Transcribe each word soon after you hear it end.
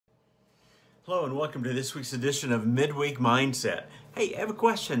Hello and welcome to this week's edition of Midweek Mindset. Hey, I have a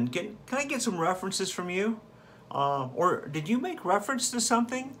question. Can I get some references from you? Or did you make reference to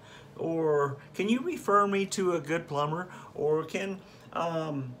something? Or can you refer me to a good plumber? Or can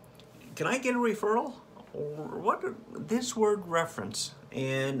I get a referral? Or what this word reference,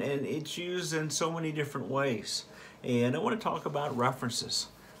 and it's used in so many different ways. And I want to talk about references.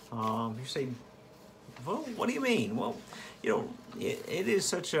 You say, well, what do you mean? Well, it is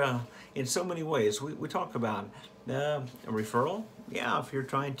such a, in so many ways. We talk about a referral. Yeah, if you're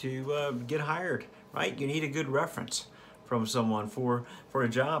trying to get hired, right? You need a good reference from someone for a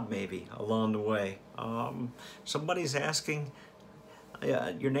job maybe along the way. Somebody's asking,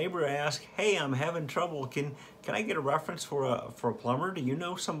 your neighbor asks, hey, I'm having trouble. Can I get a reference for a plumber? Do you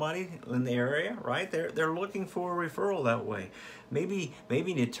know somebody in the area, right? They're looking for a referral that way. Maybe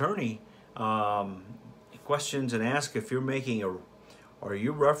an attorney questions and ask if you're making are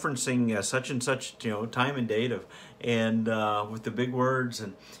you referencing such and such, time and date and with the big words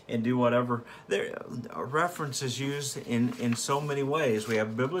and do whatever. There a reference is used in so many ways. We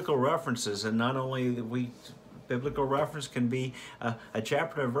have biblical references, and not only biblical reference can be a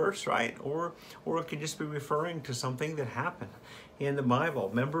chapter and verse, right? Or it can just be referring to something that happened in the Bible.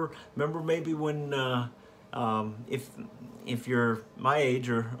 Remember maybe when if you're my age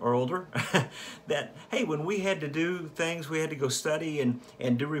or older, that, hey, when we had to do things, we had to go study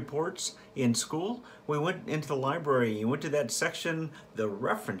and do reports in school, we went into the library, you went to that section, the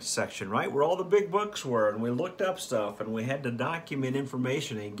reference section, right, where all the big books were, and we looked up stuff, and we had to document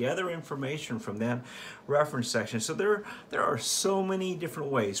information and gather information from that reference section. So there are so many different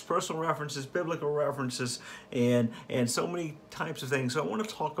ways, personal references, biblical references, and so many types of things. So I want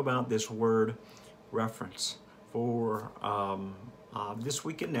to talk about this word reference for this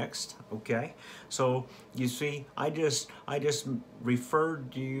week and next. Okay, so you see, I just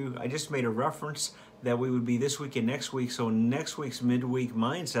referred you, I just made a reference that we would be this week and next week. So next week's midweek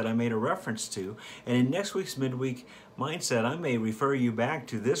mindset I made a reference to, and in next week's midweek mindset I may refer you back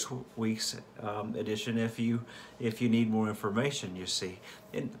to this week's edition if you need more information. You see,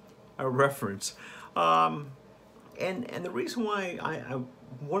 in a reference. And the reason why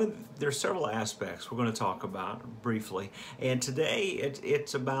there's several aspects we're going to talk about briefly, and today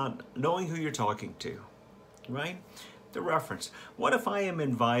it's about knowing who you're talking to, right? The reference. What if I am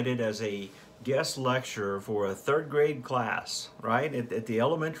invited as a guest lecturer for a third grade class, right, at the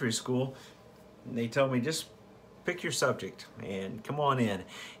elementary school, and they tell me just pick your subject and come on in,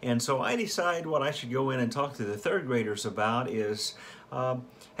 and so I decide what I should go in and talk to the third graders about is,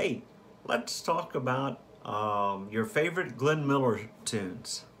 hey, let's talk about your favorite Glenn Miller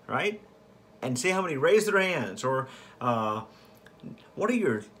tunes, right? And see how many raise their hands. Or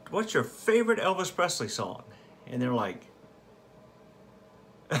what's your favorite Elvis Presley song? And they're like,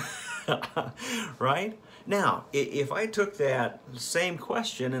 right? Now, if I took that same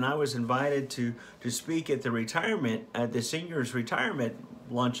question and I was invited to speak at the seniors retirement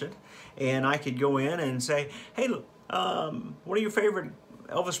luncheon, and I could go in and say, hey, look, what are your favorite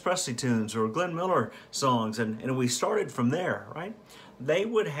Elvis Presley tunes or Glenn Miller songs, and we started from there, right? They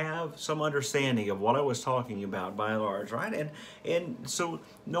would have some understanding of what I was talking about by and large, right? And so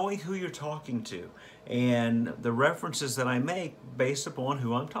knowing who you're talking to and the references that I make based upon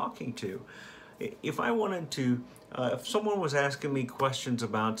who I'm talking to. If I wanted to, if someone was asking me questions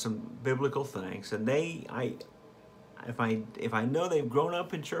about some biblical things, and if I know they've grown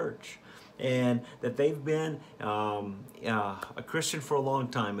up in church, and that they've been a Christian for a long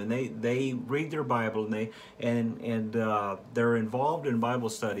time, and they read their Bible, and they're involved in Bible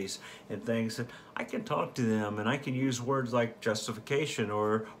studies and things, and I can talk to them, and I can use words like justification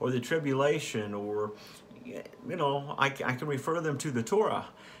or the tribulation, or I can refer them to the Torah,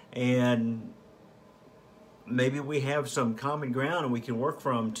 and maybe we have some common ground and we can work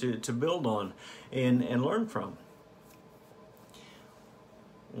from to build on and learn from.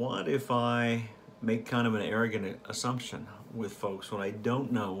 What if I make kind of an arrogant assumption with folks when I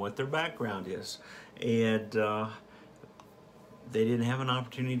don't know what their background is, and they didn't have an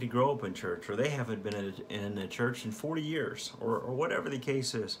opportunity to grow up in church, or they haven't been in a church in 40 years, or whatever the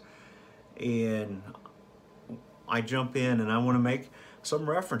case is, and I jump in and I want to make some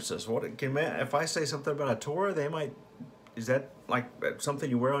references. If I say something about a Torah, they might, is that like something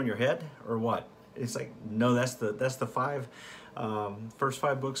you wear on your head or what? It's like, no, that's the first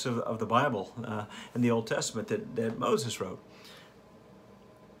five books of the Bible in the Old Testament that Moses wrote.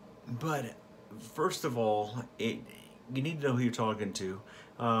 But first of all, you need to know who you're talking to,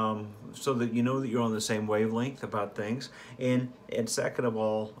 so that you know that you're on the same wavelength about things. And second of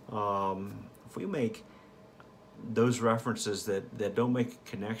all, if we make those references that don't make a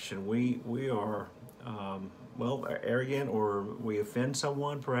connection, we are well, arrogant, or we offend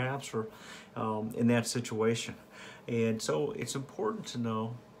someone perhaps, or in that situation. And so it's important to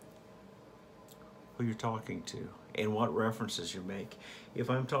know who you're talking to and what references you make. If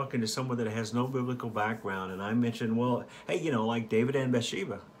I'm talking to someone that has no biblical background and I mention, well, hey, like David and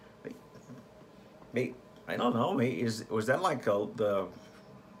Bathsheba, I don't know, was that like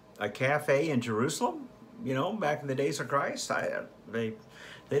a cafe in Jerusalem, back in the days of Christ? They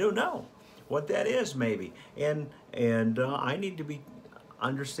don't know what that is, maybe, and I need to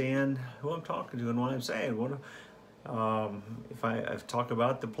understand who I'm talking to and what I'm saying. If I talk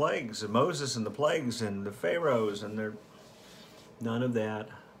about the plagues and Moses and the plagues and the pharaohs, and none of that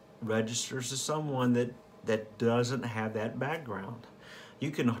registers as someone that doesn't have that background.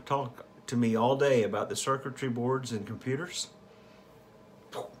 You can talk to me all day about the circuitry boards and computers,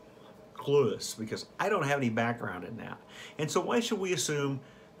 clueless, because I don't have any background in that. And so why should we assume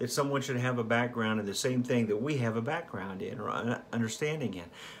that someone should have a background in the same thing that we have a background in, or understanding in,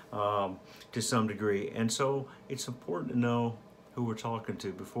 to some degree? And so it's important to know who we're talking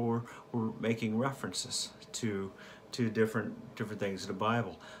to before we're making references to different things in the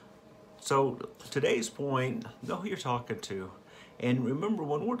Bible. So today's point, know who you're talking to. And remember,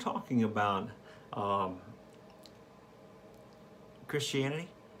 when we're talking about Christianity,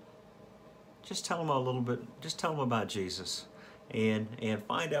 just tell them a little bit, just tell them about Jesus, and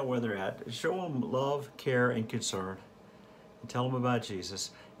find out where they're at. Show them love, care, and concern, and tell them about Jesus.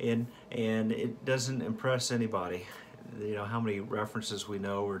 And it doesn't impress anybody, how many references we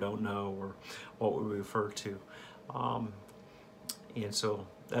know or don't know, or what we refer to. And so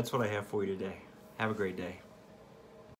that's what I have for you today. Have a great day.